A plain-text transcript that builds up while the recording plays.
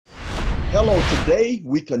Hello, today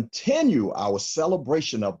we continue our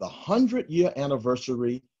celebration of the 100-year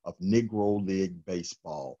anniversary of Negro League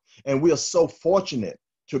Baseball. And we are so fortunate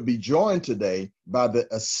to be joined today by the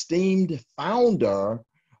esteemed founder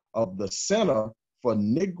of the Center for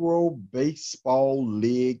Negro Baseball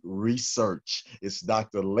League Research. It's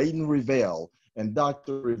Dr. Layton Revel. And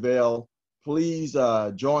Dr. Revel, please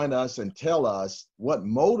join us and tell us what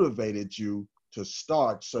motivated you to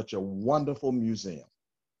start such a wonderful museum.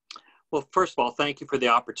 Well, first of all, thank you for the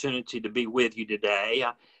opportunity to be with you today.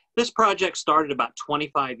 This project started about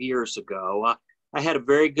 25 years ago. I had a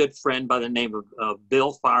very good friend by the name of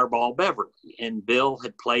Bill Fireball Beverly, and Bill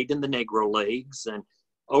had played in the Negro Leagues. And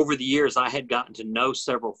over the years, I had gotten to know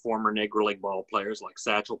several former Negro League ball players like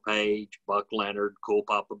Satchel Paige, Buck Leonard, Cool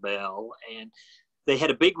Papa Bell, and they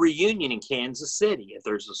had a big reunion in Kansas City.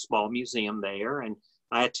 There's a small museum there, and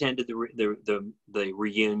I attended the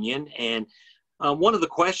reunion. And one of the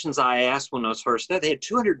questions I asked when I was first there, they had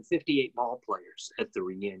 258 ball players at the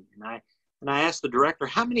reunion. And I asked the director,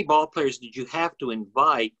 how many ball players did you have to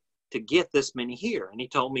invite to get this many here? And he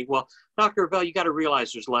told me, well, Dr. Revel, you got to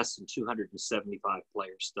realize there's less than 275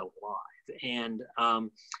 players still alive. And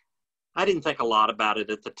I didn't think a lot about it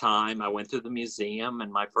at the time. I went through the museum,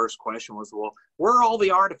 and my first question was, well, where are all the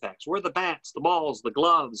artifacts? Where are the bats, the balls, the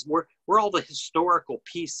gloves? Where are all the historical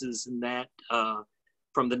pieces in that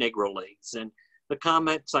from the Negro Leagues? And the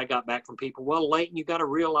comments I got back from people, well, Layton, you got to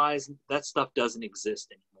realize that stuff doesn't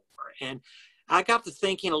exist anymore. And I got to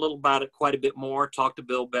thinking a little about it quite a bit more, talked to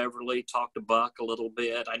Bill Beverly, talked to Buck a little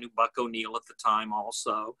bit. I knew Buck O'Neill at the time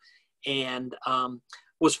also, and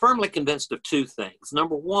was firmly convinced of two things.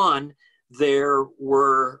 Number one, there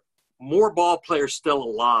were more ball players still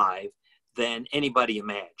alive than anybody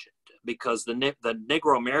imagined, because the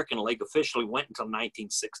Negro American League officially went until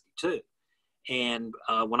 1962. And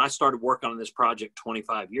when I started working on this project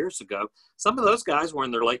 25 years ago, some of those guys were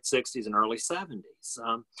in their late 60s and early 70s.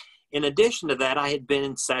 In addition to that, I had been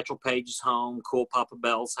in Satchel Paige's home, Cool Papa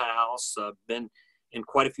Bell's house, been in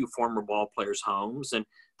quite a few former ball players' homes, and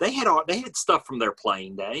they had stuff from their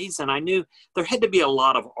playing days, and I knew there had to be a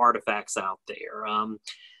lot of artifacts out there.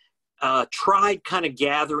 Tried kind of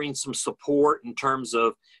gathering some support in terms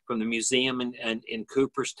of from the museum in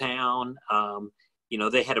Cooperstown. You know,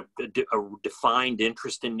 they had a defined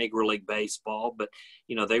interest in Negro League baseball, but,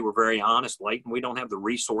 you know, they were very honest. Layton, we don't have the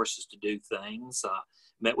resources to do things.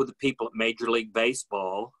 Met with the people at Major League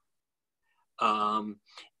Baseball,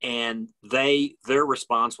 and their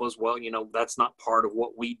response was, well, you know, that's not part of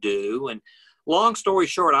what we do. And long story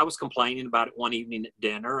short, I was complaining about it one evening at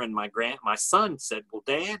dinner, and my son said, well,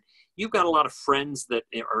 Dad, you've got a lot of friends that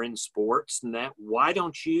are in sports, and why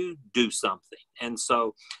don't you do something? And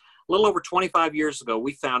so a little over 25 years ago,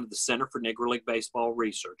 we founded the Center for Negro League Baseball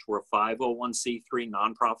Research. We're a 501c3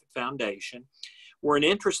 nonprofit foundation. We're an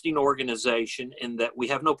interesting organization in that we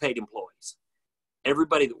have no paid employees.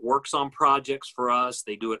 Everybody that works on projects for us,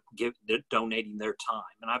 they do it donating their time.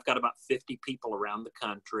 And I've got about 50 people around the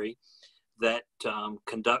country that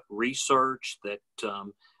conduct research, that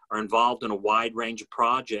are involved in a wide range of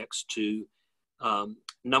projects to,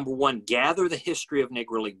 number one, gather the history of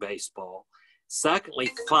Negro League Baseball. Secondly,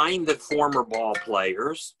 find the former ball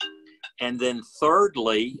players. And then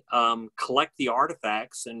thirdly, collect the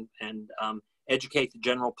artifacts and educate the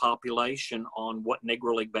general population on what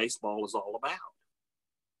Negro League Baseball is all about.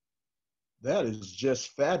 That is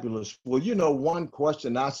just fabulous. Well, you know, one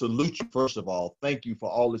question, I salute you, first of all. Thank you for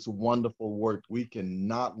all this wonderful work. We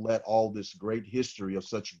cannot let all this great history of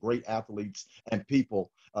such great athletes and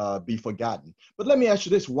people be forgotten. But let me ask you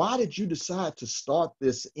this. Why did you decide to start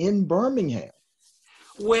this in Birmingham?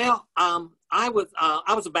 Well, I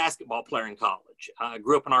was a basketball player in college. I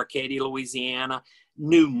grew up in Arcadia, Louisiana,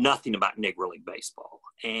 knew nothing about Negro League Baseball.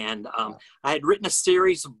 And I had written a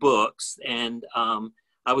series of books, and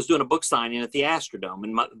I was doing a book signing at the Astrodome.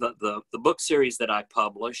 And the book series that I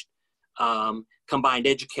published combined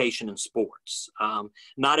education and sports.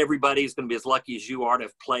 Not everybody is going to be as lucky as you are to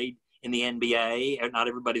have played in the NBA. Not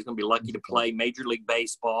everybody's going to be lucky to play Major League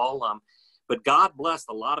Baseball. But God blessed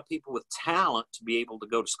a lot of people with talent to be able to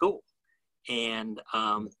go to school. And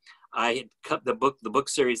I had cut the book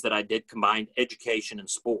series that I did combined education and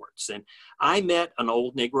sports. And I met an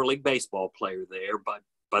old Negro League baseball player there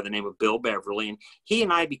by the name of Bill Beverly. And he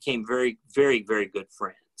and I became very, very, very good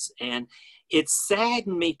friends. And it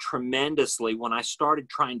saddened me tremendously when I started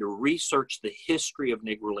trying to research the history of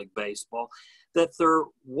Negro League baseball that there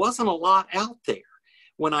wasn't a lot out there.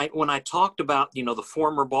 When I talked about, you know, the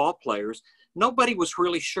former ball players, nobody was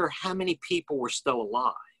really sure how many people were still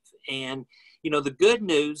alive. And You know, the good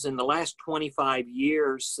news in the last 25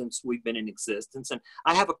 years since we've been in existence, and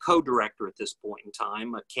I have a co-director at this point in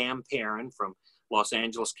time, Cam Perrin from Los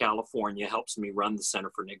Angeles, California, helps me run the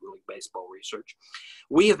Center for Negro League Baseball Research.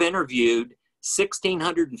 We have interviewed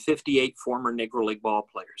 1,658 former Negro League ball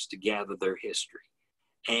players to gather their history.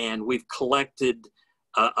 And we've collected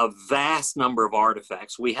a vast number of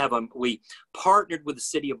artifacts. We partnered with the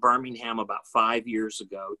city of Birmingham about 5 years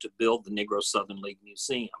ago to build the Negro Southern League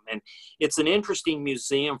Museum. And it's an interesting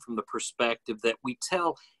museum from the perspective that we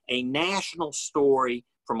tell a national story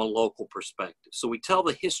from a local perspective. So we tell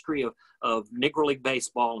the history of Negro League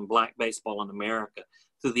baseball and black baseball in America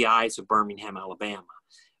through the eyes of Birmingham, Alabama.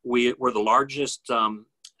 We're the largest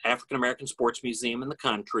African-American sports museum in the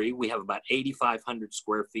country. We have about 8,500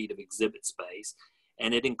 square feet of exhibit space,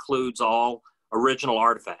 and it includes all original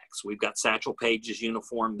artifacts. We've got Satchel Paige's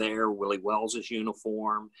uniform there, Willie Wells's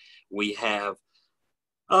uniform. We have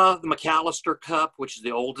the McAllister Cup, which is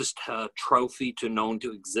the oldest trophy known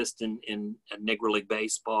to exist in Negro League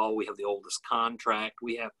baseball. We have the oldest contract.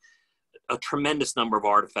 We have a tremendous number of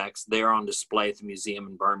artifacts there on display at the museum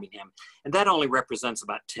in Birmingham, and that only represents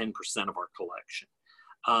about 10% of our collection.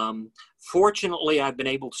 Fortunately, I've been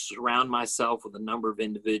able to surround myself with a number of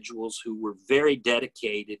individuals who were very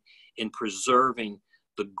dedicated in preserving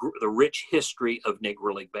the rich history of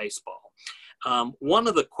Negro League baseball. One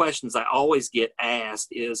of the questions I always get asked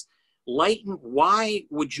is, Layton, why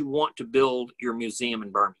would you want to build your museum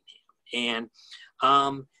in Birmingham? And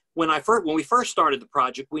when we first started the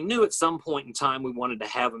project, we knew at some point in time we wanted to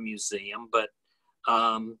have a museum, but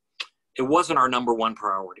it wasn't our number one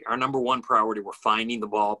priority. Our number one priority were finding the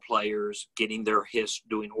ball players, getting their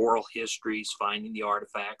doing oral histories, finding the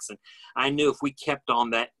artifacts. And I knew if we kept on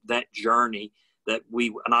that journey, that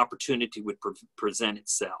an opportunity would present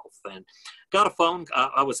itself. And got a phone.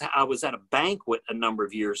 I was at a banquet a number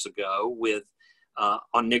of years ago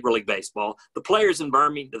on Negro League baseball. The players in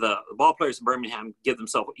Birmingham, the ball players in Birmingham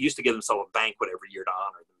used to give themselves a banquet every year to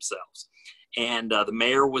honor themselves. And the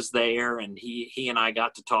mayor was there, and he and I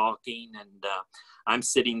got to talking, and I'm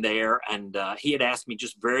sitting there, and he had asked me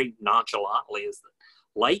just very nonchalantly,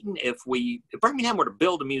 Layton, if Birmingham were to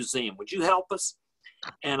build a museum, would you help us?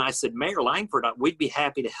 And I said, Mayor Langford, we'd be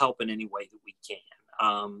happy to help in any way that we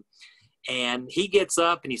can. And he gets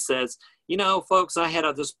up and he says, you know, folks, I had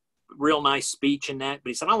this real nice speech in that, but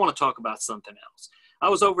he said, I want to talk about something else. I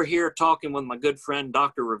was over here talking with my good friend,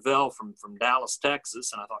 Dr. Revel from Dallas,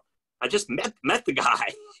 Texas, and I thought, I just met the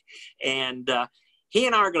guy. And he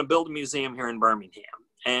and I are going to build a museum here in Birmingham.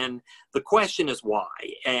 And the question is why?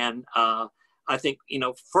 And I think, you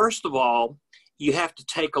know, first of all, you have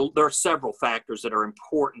to there are several factors that are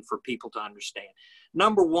important for people to understand.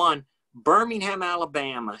 Number one, Birmingham,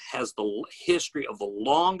 Alabama has the history of the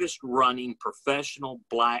longest running professional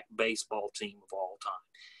black baseball team of all time.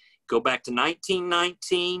 Go back to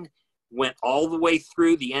 1919, went all the way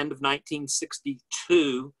through the end of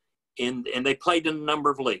 1962, and they played in a number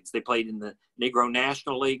of leagues. They played in the Negro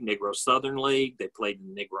National League, Negro Southern League, they played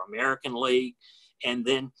in the Negro American League, and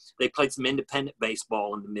then they played some independent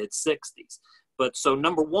baseball in the mid-60s. But so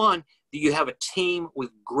number one, you have a team with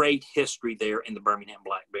great history there in the Birmingham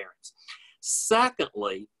Black Barons.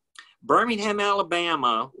 Secondly, Birmingham,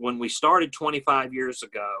 Alabama, when we started 25 years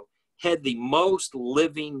ago, had the most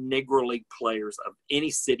living Negro League players of any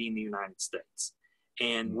city in the United States.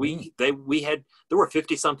 And there were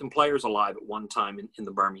 50-something players alive at one time in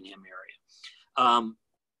the Birmingham area.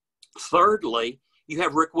 Thirdly, you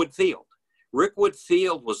have Rickwood Field. Rickwood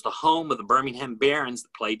Field was the home of the Birmingham Barons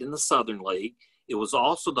that played in the Southern League. It was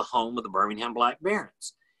also the home of the Birmingham Black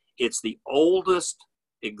Barons. It's the oldest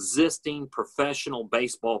existing professional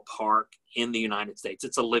baseball park in the United States.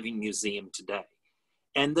 It's a living museum today.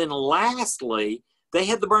 And then lastly, they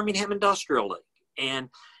had the Birmingham Industrial League. And,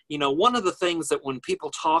 you know, one of the things that when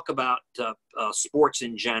people talk about sports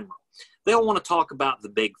in general, they'll want to talk about the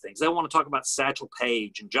big things. They want to talk about Satchel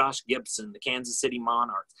Paige and Josh Gibson, the Kansas City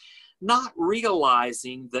Monarchs, not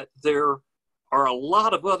realizing that there are a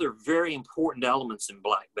lot of other very important elements in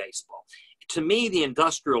black baseball. To me, the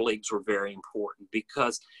industrial leagues were very important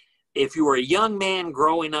because if you were a young man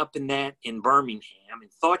growing up in Birmingham and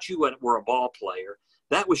thought you were a ball player,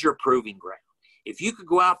 that was your proving ground. If you could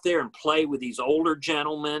go out there and play with these older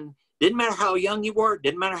gentlemen, didn't matter how young you were,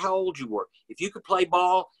 didn't matter how old you were. If you could play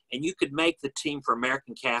ball and you could make the team for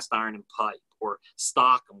American Cast Iron and Pipe or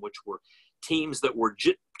Stockham, which were teams that were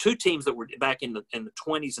two teams that were back in the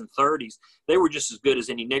 20s and 30s, they were just as good as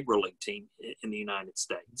any Negro League team in the United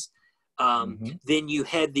States. Then you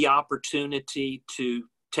had the opportunity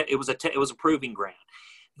it was a proving ground.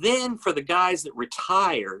 Then for the guys that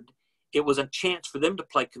retired it was a chance for them to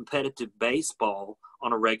play competitive baseball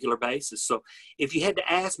on a regular basis. So if you had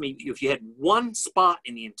to ask me, if you had one spot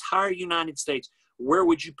in the entire United States, where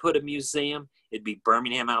would you put a museum? It'd be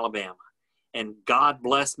Birmingham, Alabama. And God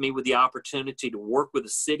blessed me with the opportunity to work with the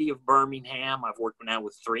city of Birmingham. I've worked now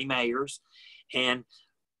with 3 mayors. And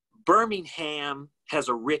Birmingham has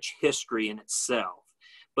a rich history in itself.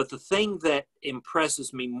 But the thing that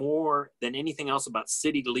impresses me more than anything else about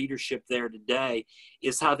city leadership there today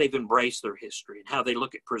is how they've embraced their history and how they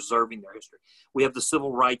look at preserving their history. We have the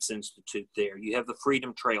Civil Rights Institute there. You have the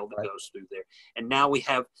Freedom Trail that goes through there. And now we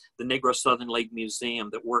have the Negro Southern League Museum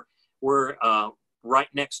that we're right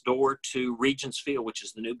next door to Regents Field, which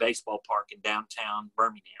is the new baseball park in downtown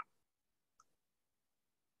Birmingham.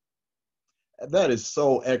 That is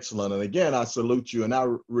so excellent. And again, I salute you. And I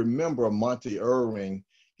remember Monty Irving.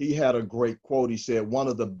 He had a great quote. He said, one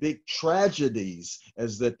of the big tragedies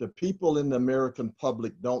is that the people in the American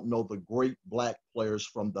public don't know the great Black players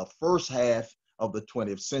from the first half of the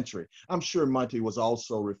 20th century. I'm sure Monty was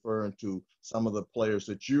also referring to some of the players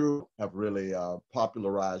that you have really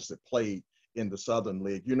popularized that played in the Southern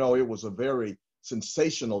League. You know, it was a very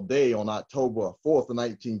sensational day on October 4th,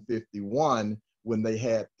 1951, when they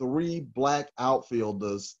had 3 Black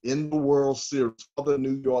outfielders in the World Series for the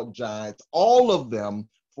New York Giants, all of them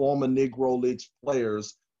former Negro Leagues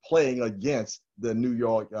players playing against the New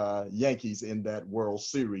York Yankees in that World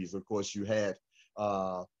Series. Of course, you had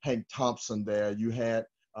Hank Thompson there. You had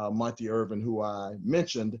Monty Irvin, who I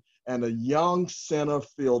mentioned, and a young center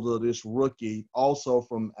fielder, this rookie, also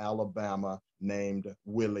from Alabama, named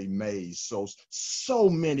Willie Mays. So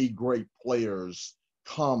many great players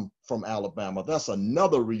come from Alabama. That's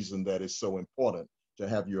another reason that it's so important to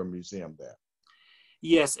have your museum there.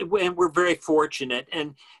 Yes, and we're very fortunate,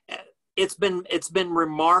 and it's been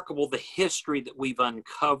remarkable the history that we've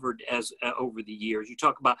uncovered as over the years. You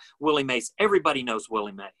talk about Willie Mays. Everybody knows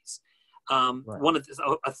Willie Mays. Right. One of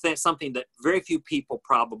something that very few people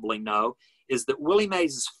probably know is that Willie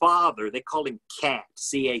Mays' father, they called him Cat,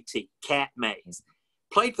 C-A-T, Cat Mays,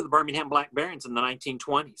 played for the Birmingham Black Barons in the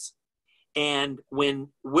 1920s. And when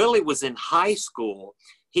Willie was in high school,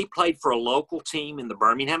 he played for a local team in the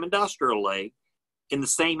Birmingham Industrial League in the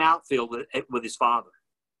same outfield with his father.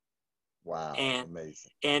 Wow, and,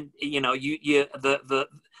 amazing. And, you know,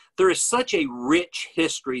 there is such a rich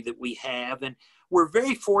history that we have, and we're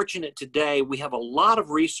very fortunate today. We have a lot of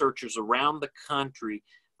researchers around the country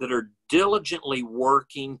that are diligently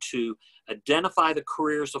working to identify the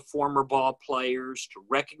careers of former ball players, to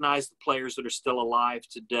recognize the players that are still alive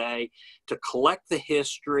today, to collect the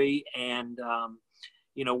history, and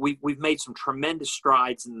you know, we've made some tremendous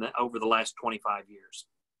strides over the last 25 years.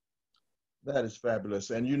 That is fabulous.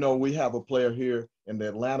 And, you know, we have a player here in the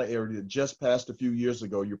Atlanta area that just passed a few years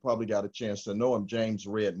ago. You probably got a chance to know him, James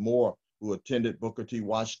Red Moore, who attended Booker T.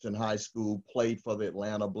 Washington High School, played for the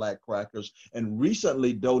Atlanta Black Crackers, and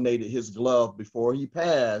recently donated his glove before he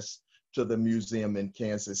passed to the museum in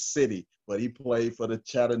Kansas City. But he played for the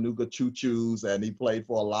Chattanooga Choo-Choos, and he played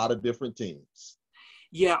for a lot of different teams.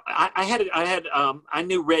 Yeah, I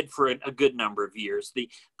knew Red for a good number of years. The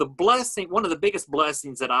blessing, one of the biggest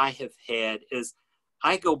blessings that I have had is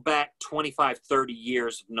I go back 25, 30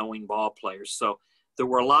 years of knowing ball players. So there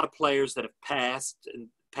were a lot of players that have passed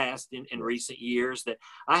in recent years that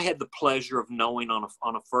I had the pleasure of knowing on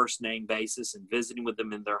a first name basis and visiting with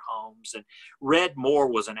them in their homes. And Red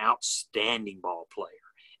Moore was an outstanding ball player.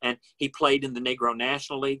 And he played in the Negro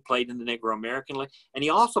National League, played in the Negro American League, and he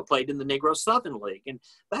also played in the Negro Southern League. And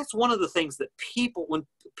that's one of the things that when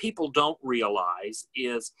people don't realize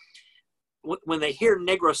is when they hear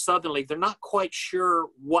Negro Southern League, they're not quite sure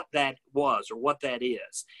what that was or what that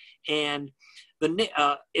is. And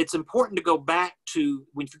it's important to go back to,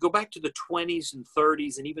 when you go back to the 20s and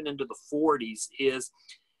 30s and even into the 40s, is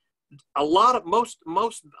a lot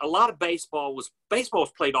of baseball was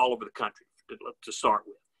played all over the country to start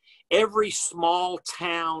with. Every small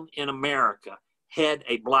town in America had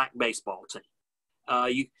a Black baseball team.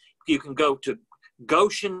 You can go to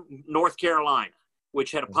Goshen, North Carolina,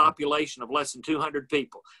 which had a population of less than 200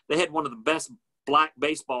 people. They had one of the best Black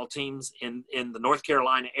baseball teams in the North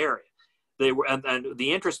Carolina area. They were, and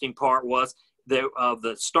the interesting part was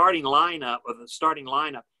the starting lineup.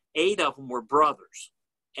 8 of them were brothers,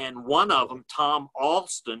 and one of them, Tom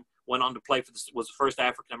Alston, went on to play was the first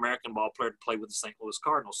African-American ball player to play with the St. Louis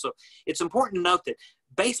Cardinals. So it's important to note that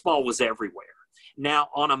baseball was everywhere. Now,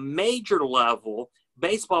 on a major level,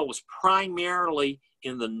 baseball was primarily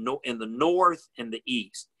in the North and the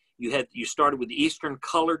East. You started with the Eastern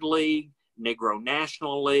Colored League, Negro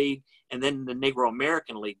National League, and then the Negro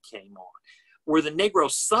American League came on. where the Negro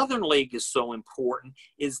Southern League is so important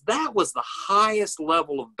is that was the highest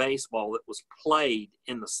level of baseball that was played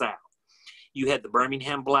in the South. You had the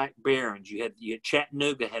Birmingham Black Barons. You had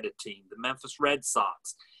Chattanooga had a team. The Memphis Red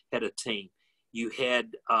Sox had a team. You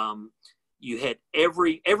had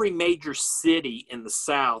every major city in the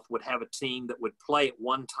South would have a team that would play at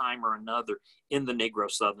one time or another in the Negro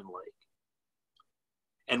Southern League.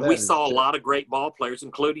 And we saw a lot of great ball players,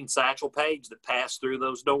 including Satchel Paige, that passed through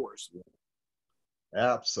those doors.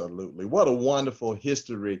 Absolutely. What a wonderful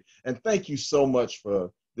history. And thank you so much for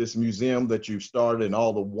this museum that you've started and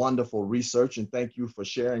all the wonderful research. And thank you for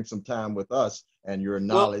sharing some time with us and your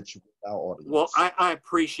knowledge with our audience. Well, I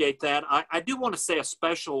appreciate that. I do want to say a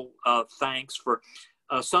special thanks for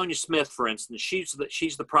Sonia Smith, for instance. She's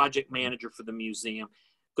the project manager for the museum.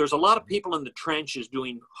 There's a lot of people in the trenches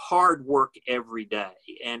doing hard work every day.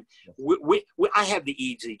 And I have the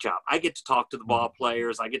easy job. I get to talk to the ball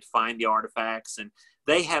players. I get to find the artifacts. And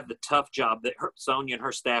they have the tough job that Sonia and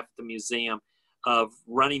her staff at the museum of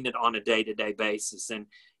running it on a day-to-day basis. And,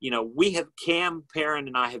 Cam Perrin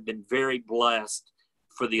and I have been very blessed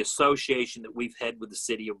for the association that we've had with the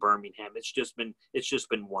city of Birmingham. It's just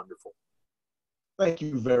been wonderful. Thank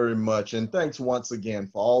you very much. And thanks once again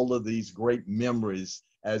for all of these great memories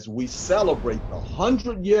as we celebrate the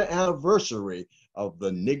 100-year anniversary of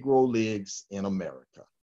the Negro Leagues in America.